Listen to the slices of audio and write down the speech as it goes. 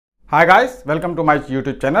Hi guys, welcome to my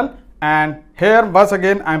YouTube channel, and here once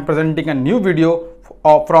again I am presenting a new video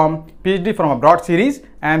from PhD from Abroad series,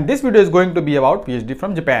 and this video is going to be about PhD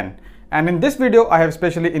from Japan. And in this video I have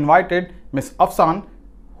specially invited Miss Afshan,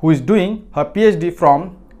 who is doing her PhD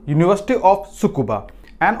from University of Tsukuba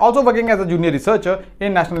and also working as a junior researcher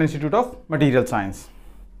in National Institute of Material Science.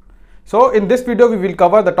 So in this video we will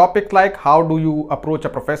cover the topics like how do you approach a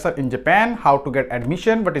professor in Japan, how to get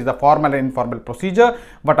admission, what is the formal and informal procedure,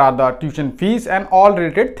 what are the tuition fees, and all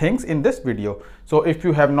related things in this video. So if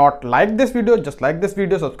you have not liked this video, just like this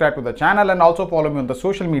video, subscribe to the channel, and also follow me on the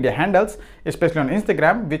social media handles, especially on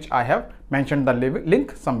Instagram, which I have mentioned the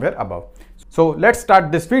link somewhere above. So let's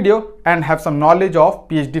start this video and have some knowledge of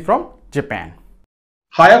PhD from Japan.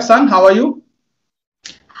 Hi Afshan, how are you?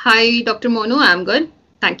 Hi Dr. Monu, I'm good.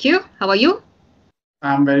 Thank you. How are you?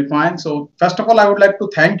 I'm very fine. So first of all, I would like to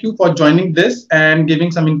thank you for joining this and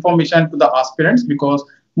giving some information to the aspirants, because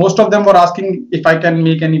most of them were asking if I can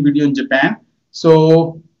make any video in Japan.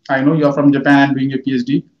 So I know you're from Japan and doing a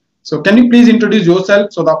PhD. So can you please introduce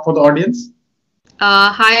yourself so that for the audience?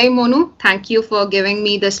 Hi Monu. Thank you for giving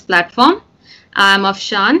me this platform. I'm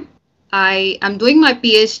Afshan. I am doing my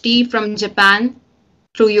PhD from Japan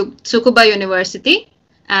through Tsukuba University,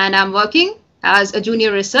 and I'm working as a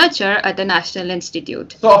junior researcher at the National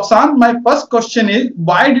Institute. So Afshan, my first question is,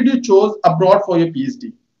 why did you choose abroad for your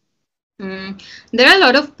PhD? There are a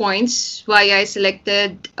lot of points why I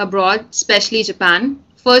selected abroad, especially Japan.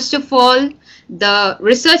 First of all, the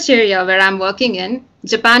research area where I'm working in,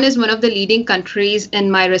 Japan is one of the leading countries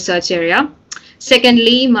in my research area.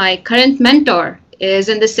 Secondly, my current mentor is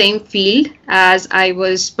in the same field as I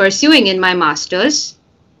was pursuing in my master's.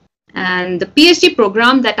 And the PhD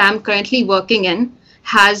program that I'm currently working in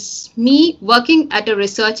has me working at a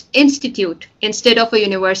research institute instead of a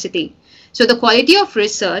university. So the quality of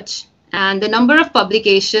research and the number of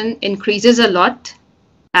publication increases a lot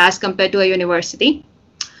as compared to a university.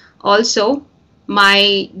 Also,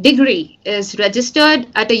 my degree is registered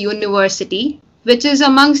at a university, which is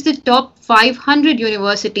amongst the top 500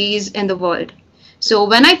 universities in the world. So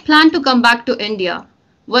when I plan to come back to India,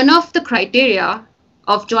 one of the criteria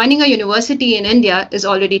of joining a university in India is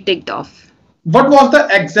already ticked off. What was the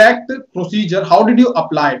exact procedure? How did you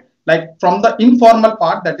apply? Like from the informal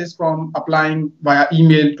part, that is from applying via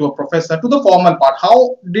email to a professor, to the formal part,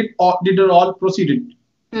 how did it all proceed?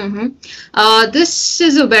 This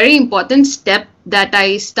is a very important step that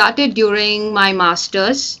I started during my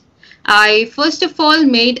master's. I first of all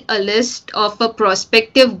made a list of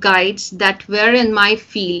prospective guides that were in my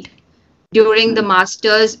field during the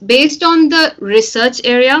master's based on the research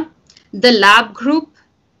area, the lab group,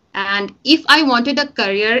 and if I wanted a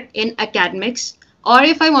career in academics or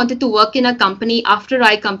if I wanted to work in a company after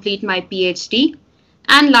I complete my PhD.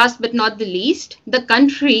 And last but not the least, the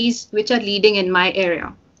countries which are leading in my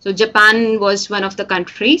area. So Japan was one of the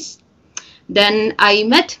countries. Then I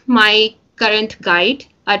met my current guide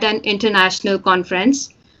at an international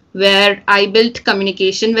conference where I built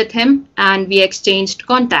communication with him and we exchanged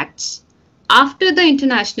contacts. After the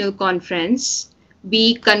international conference,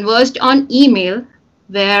 we conversed on email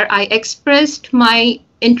where I expressed my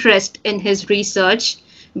interest in his research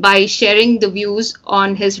by sharing the views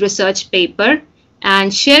on his research paper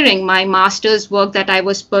and sharing my master's work that I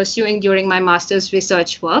was pursuing during my master's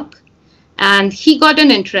research work. And he got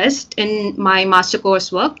an interest in my master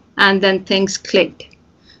coursework, and then things clicked.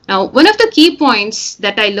 Now, one of the key points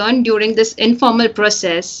that I learned during this informal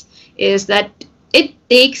process is that it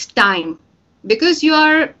takes time, because you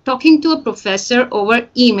are talking to a professor over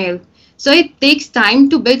email. So it takes time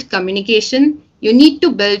to build communication. You need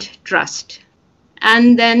to build trust.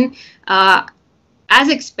 And then, as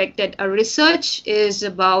expected, a research is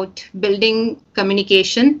about building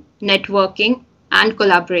communication, networking, and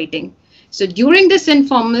collaborating. So during this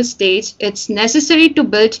informal stage, it's necessary to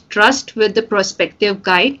build trust with the prospective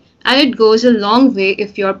guide, and it goes a long way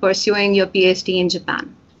if you're pursuing your PhD in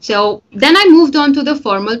Japan. So then I moved on to the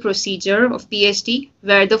formal procedure of PhD,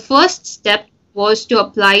 where the first step was to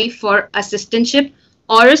apply for assistantship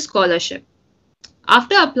or a scholarship.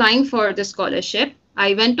 After applying for the scholarship,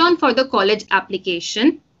 I went on for the college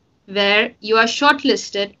application, where you are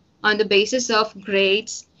shortlisted on the basis of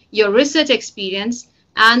grades, your research experience,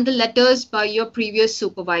 and the letters by your previous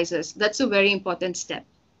supervisors. That's a very important step.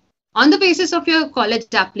 On the basis of your college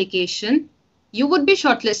application, you would be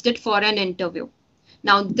shortlisted for an interview.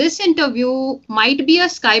 Now, this interview might be a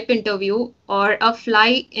Skype interview or a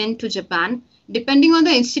fly into Japan, depending on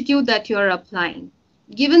the institute that you're applying.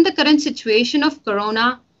 Given the current situation of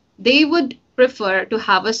Corona, they would prefer to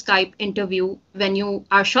have a Skype interview when you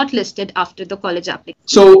are shortlisted after the college application.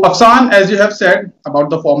 So, Afshan, as you have said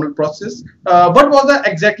about the formal process, what was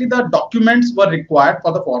exactly the documents were required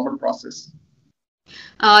for the formal process?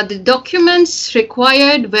 The documents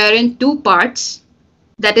required were in two parts,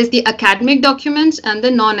 that is the academic documents and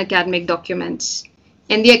the non-academic documents.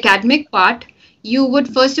 In the academic part, you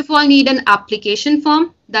would first of all need an application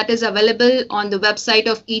form that is available on the website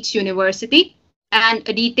of each university and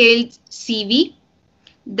a detailed CV,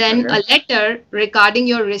 then a letter regarding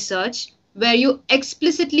your research where you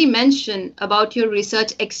explicitly mention about your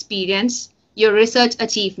research experience, your research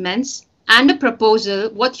achievements, and a proposal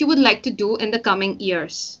what you would like to do in the coming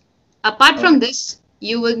years. Apart from this,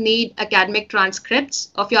 you will need academic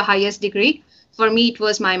transcripts of your highest degree. For me, it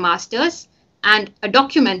was my master's, and a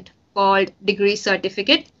document called degree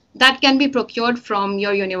certificate that can be procured from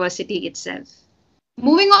your university itself.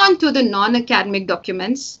 Moving on to the non-academic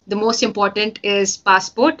documents, the most important is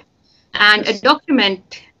passport and a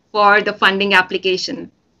document for the funding application.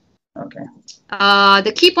 Okay.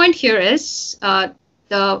 The key point here is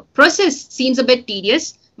the process seems a bit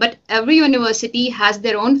tedious, but every university has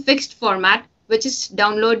their own fixed format, which is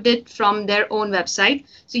downloaded from their own website.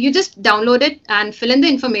 So you just download it and fill in the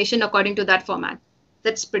information according to that format.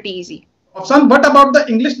 That's pretty easy. Afshan, what about the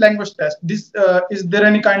English language test? This is there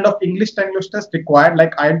any kind of English language test required,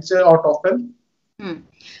 like IELTS or TOEFL?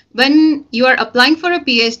 When you are applying for a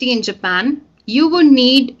PhD in Japan, you would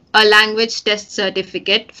need a language test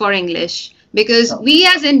certificate for English because we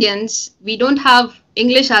as Indians, we don't have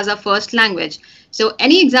English as our first language. So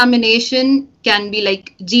any examination can be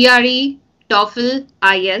like GRE, TOEFL,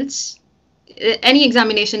 IELTS. Any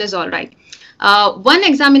examination is all right. One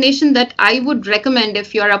examination that I would recommend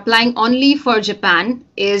if you are applying only for Japan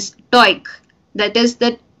is TOEIC. That is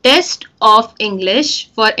the Test of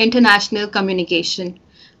English for International Communication.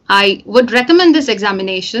 I would recommend this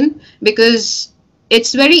examination because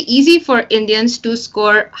it's very easy for Indians to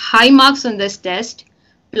score high marks on this test.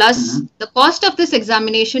 Plus, the cost of this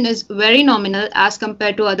examination is very nominal as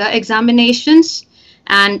compared to other examinations.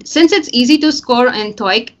 And since it's easy to score in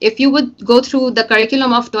TOEIC, if you would go through the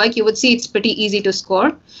curriculum of TOEIC, you would see it's pretty easy to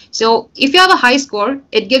score. So if you have a high score,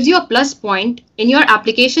 it gives you a plus point in your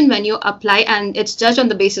application when you apply, and it's judged on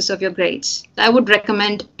the basis of your grades. I would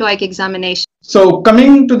recommend TOEIC examination. So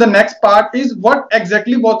coming to the next part is what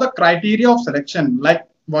exactly was the criteria of selection? Like,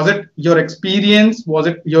 was it your experience, was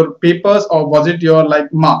it your papers, or was it your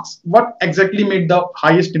marks? What exactly made the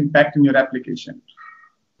highest impact in your application?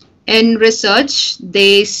 In research,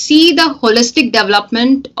 they see the holistic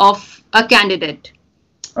development of a candidate.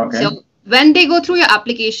 So when they go through your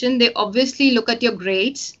application, they obviously look at your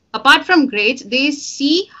grades. Apart from grades, they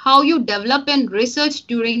see how you develop in research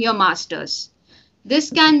during your master's.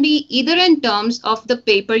 This can be either in terms of the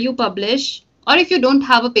paper you publish, or if you don't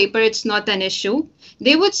have a paper, it's not an issue.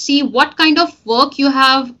 They would see what kind of work you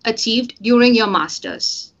have achieved during your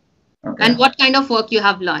master's and what kind of work you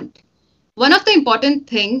have learned. One of the important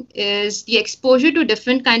thing is the exposure to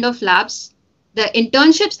different kind of labs. The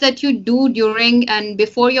internships that you do during and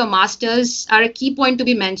before your master's are a key point to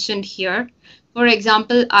be mentioned here. For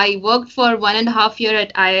example, I worked for 1.5 years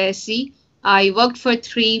at IISc. I worked for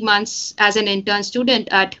 3 months as an intern student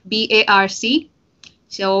at BARC.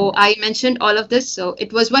 So I mentioned all of this. So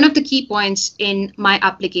it was one of the key points in my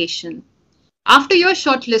application. After you're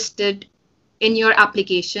shortlisted in your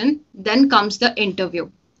application, then comes the interview.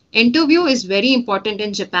 Interview is very important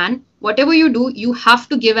in Japan. Whatever you do, you have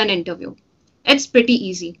to give an interview. It's pretty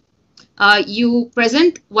easy. You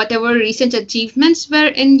present whatever recent achievements were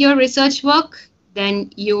in your research work,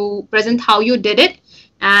 then you present how you did it,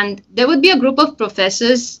 and there would be a group of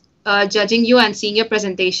professors judging you and seeing your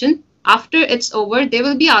presentation. After it's over, they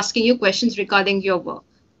will be asking you questions regarding your work.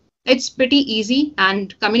 It's pretty easy,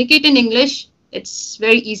 and communicate in English. It's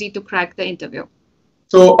very easy to crack the interview.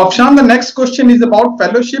 So, Afshan, the next question is about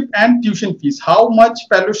fellowship and tuition fees. How much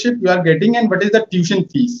fellowship you are getting and what is the tuition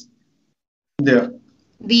fees there?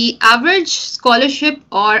 The average scholarship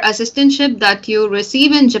or assistantship that you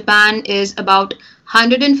receive in Japan is about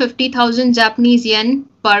 150,000 Japanese yen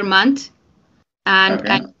per month. And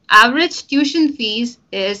an average tuition fees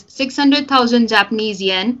is 600,000 Japanese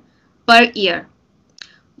yen per year.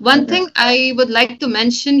 One thing I would like to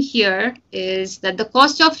mention here is that the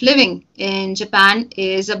cost of living in Japan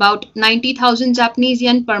is about 90,000 Japanese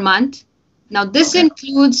yen per month. Now, this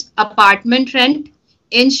includes apartment rent,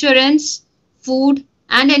 insurance, food,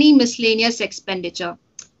 and any miscellaneous expenditure.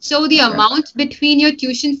 So the amount between your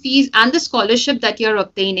tuition fees and the scholarship that you're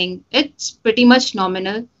obtaining, it's pretty much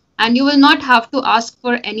nominal, and you will not have to ask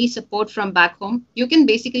for any support from back home. You can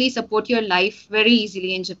basically support your life very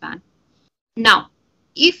easily in Japan. Now,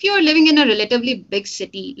 if you're living in a relatively big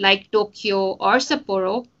city like Tokyo or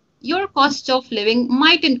Sapporo, your cost of living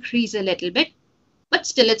might increase a little bit, but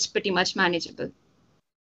still it's pretty much manageable.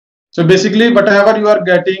 So basically, whatever you are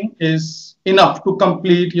getting is enough to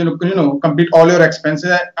complete, complete all your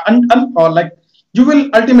expenses, and or like you will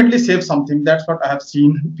ultimately save something. That's what I have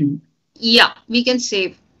seen. Yeah, we can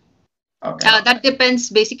save. Okay. That depends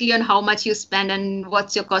basically on how much you spend and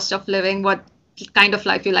what's your cost of living, what kind of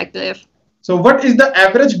life you like to live. So, what is the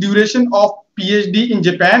average duration of PhD in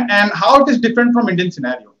Japan, and how it is different from Indian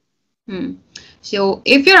scenario? Hmm. So,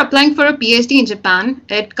 if you're applying for a PhD in Japan,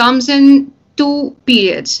 it comes in two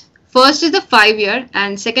periods. First is the 5 year,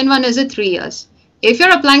 and second one is the 3 years. If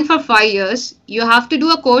you're applying for 5 years, you have to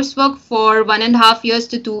do a coursework for 1.5 years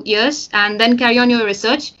to 2 years and then carry on your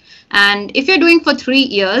research. And if you're doing for 3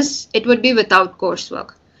 years, it would be without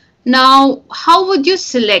coursework. Now, how would you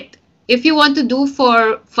select if you want to do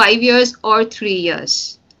for 5 years or 3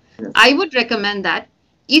 years? I would recommend that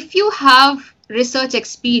if you have research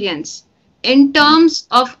experience in terms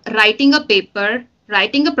of writing a paper,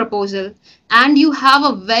 writing a proposal, and you have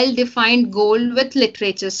a well defined goal with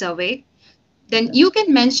literature survey, then you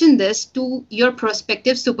can mention this to your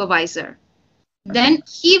prospective supervisor. Then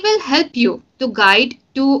he will help you to guide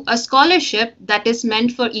to a scholarship that is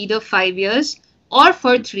meant for either 5 years or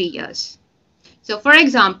for 3 years. So, for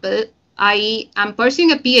example, I am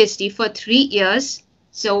pursuing a PhD for 3 years.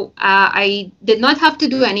 So, I did not have to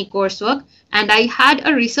do any coursework, and I had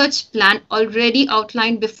a research plan already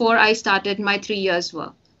outlined before I started my 3 years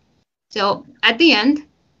work. So, at the end,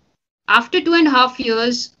 after 2.5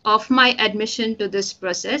 years of my admission to this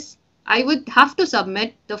process, I would have to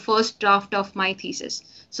submit the first draft of my thesis.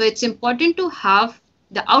 So, it's important to have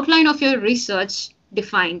the outline of your research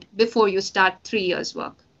defined before you start 3 years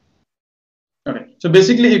work. Okay. So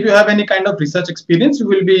basically, if you have any kind of research experience, you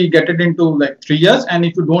will be get it into like 3 years, and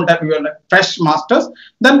if you don't have your like fresh masters,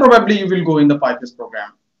 then probably you will go in the 5 years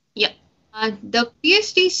program. Yeah. The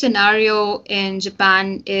PhD scenario in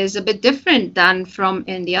Japan is a bit different than from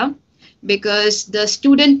India because the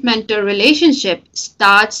student mentor relationship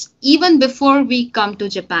starts even before we come to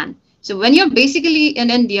Japan. So, when you're basically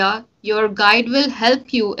in India, your guide will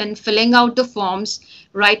help you in filling out the forms,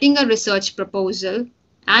 writing a research proposal,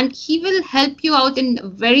 and he will help you out in a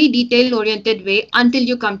very detail oriented way until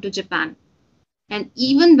you come to Japan. And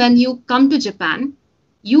even when you come to Japan,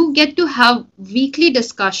 you get to have weekly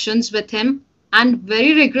discussions with him and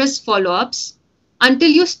very rigorous follow ups until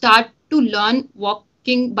you start to learn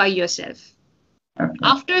walking by yourself. Okay.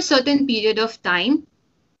 After a certain period of time,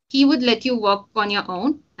 he would let you walk on your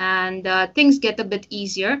own and things get a bit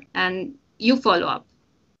easier and you follow up.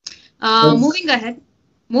 So,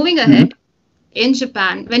 Moving ahead, in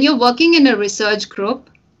Japan, when you're working in a research group,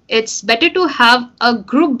 it's better to have a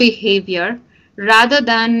group behavior rather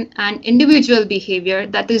than an individual behavior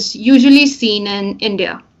that is usually seen in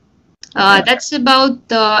India. That's about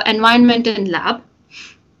the environment in lab.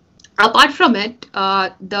 Apart from it,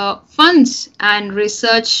 the funds and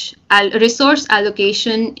resource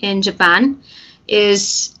allocation in Japan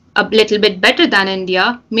is a little bit better than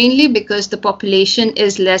India, mainly because the population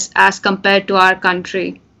is less as compared to our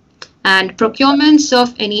country. And procurements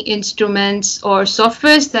of any instruments or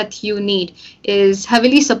softwares that you need is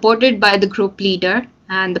heavily supported by the group leader.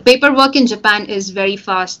 And the paperwork in Japan is very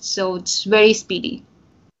fast, so it's very speedy.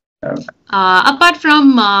 Apart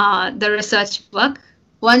from the research work,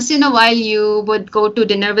 once in a while you would go to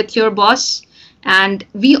dinner with your boss, and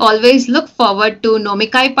we always look forward to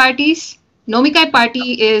nomikai parties. Nomikai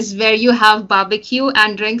party is where you have barbecue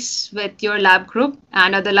and drinks with your lab group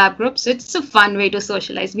and other lab groups. It's a fun way to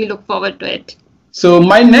socialize. We look forward to it. So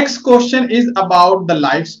my next question is about the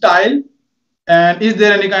lifestyle. And is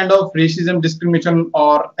there any kind of racism, discrimination,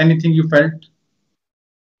 or anything you felt?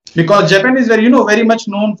 Because Japan is very, very much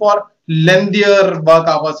known for lengthier work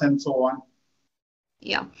hours and so on.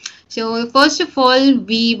 Yeah. So first of all,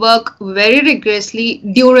 we work very rigorously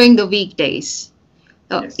during the weekdays.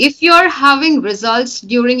 Yes. If you're having results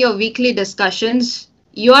during your weekly discussions,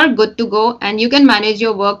 you are good to go and you can manage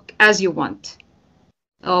your work as you want.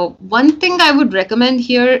 One thing I would recommend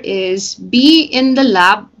here is be in the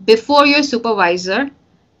lab before your supervisor.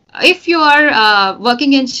 If you are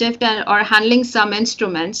working in shift or handling some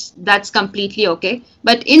instruments, that's completely okay.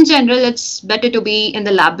 But in general, it's better to be in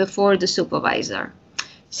the lab before the supervisor.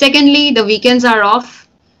 Secondly, the weekends are off.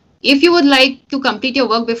 If you would like to complete your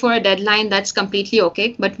work before a deadline, that's completely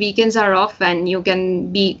okay. But weekends are off and you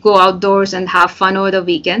can go outdoors and have fun over the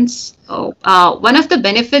weekends. One of the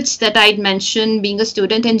benefits that I'd mention being a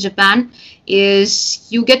student in Japan is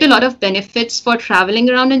you get a lot of benefits for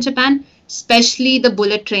traveling around in Japan. especially the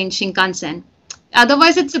bullet train Shinkansen.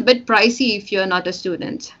 Otherwise, it's a bit pricey if you're not a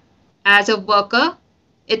student. As a worker,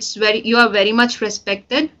 you are very much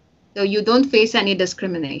respected, so you don't face any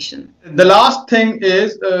discrimination. The last thing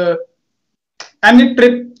is any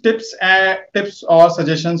tips or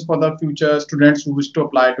suggestions for the future students who wish to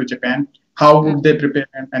apply to Japan. How would they prepare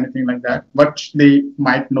and anything like that? What they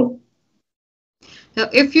might know. So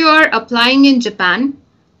if you are applying in Japan,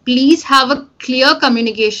 please have a clear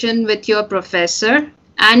communication with your professor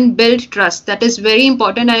and build trust. That is very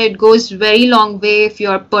important, and it goes very long way if you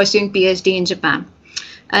are pursuing PhD in Japan.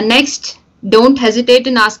 Next, don't hesitate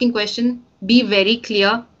in asking questions. Be very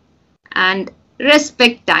clear and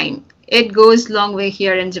respect time. It goes long way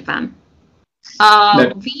here in Japan.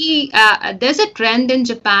 There's a trend in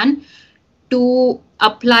Japan to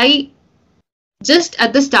apply just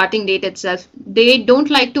at the starting date itself. They don't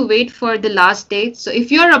like to wait for the last date. So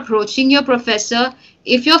if you're approaching your professor,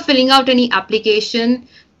 if you're filling out any application,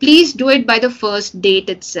 please do it by the first date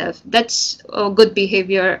itself. That's a good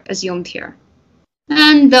behavior assumed here.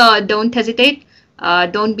 And don't hesitate,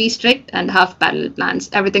 don't be strict, and have parallel plans.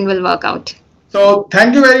 Everything will work out. So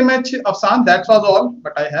thank you very much, Afshan. That was all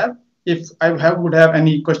what I have. If I would have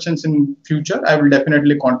any questions in future, I will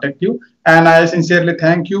definitely contact you. And I sincerely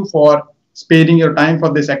thank you for sparing your time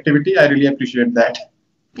for this activity. I really appreciate that.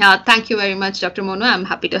 Thank you very much, Dr. Monu. I'm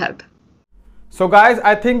happy to help. So guys,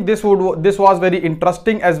 I think this was very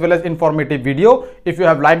interesting as well as informative video. If you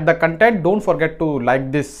have liked the content, don't forget to like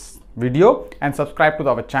this video and subscribe to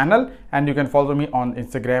our channel, and you can follow me on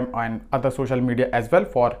Instagram and other social media as well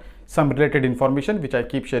for some related information which I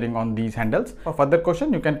keep sharing on these handles. For further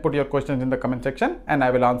question, you can put your questions in the comment section and I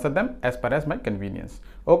will answer them as per as my convenience.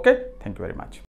 Okay, thank you very much.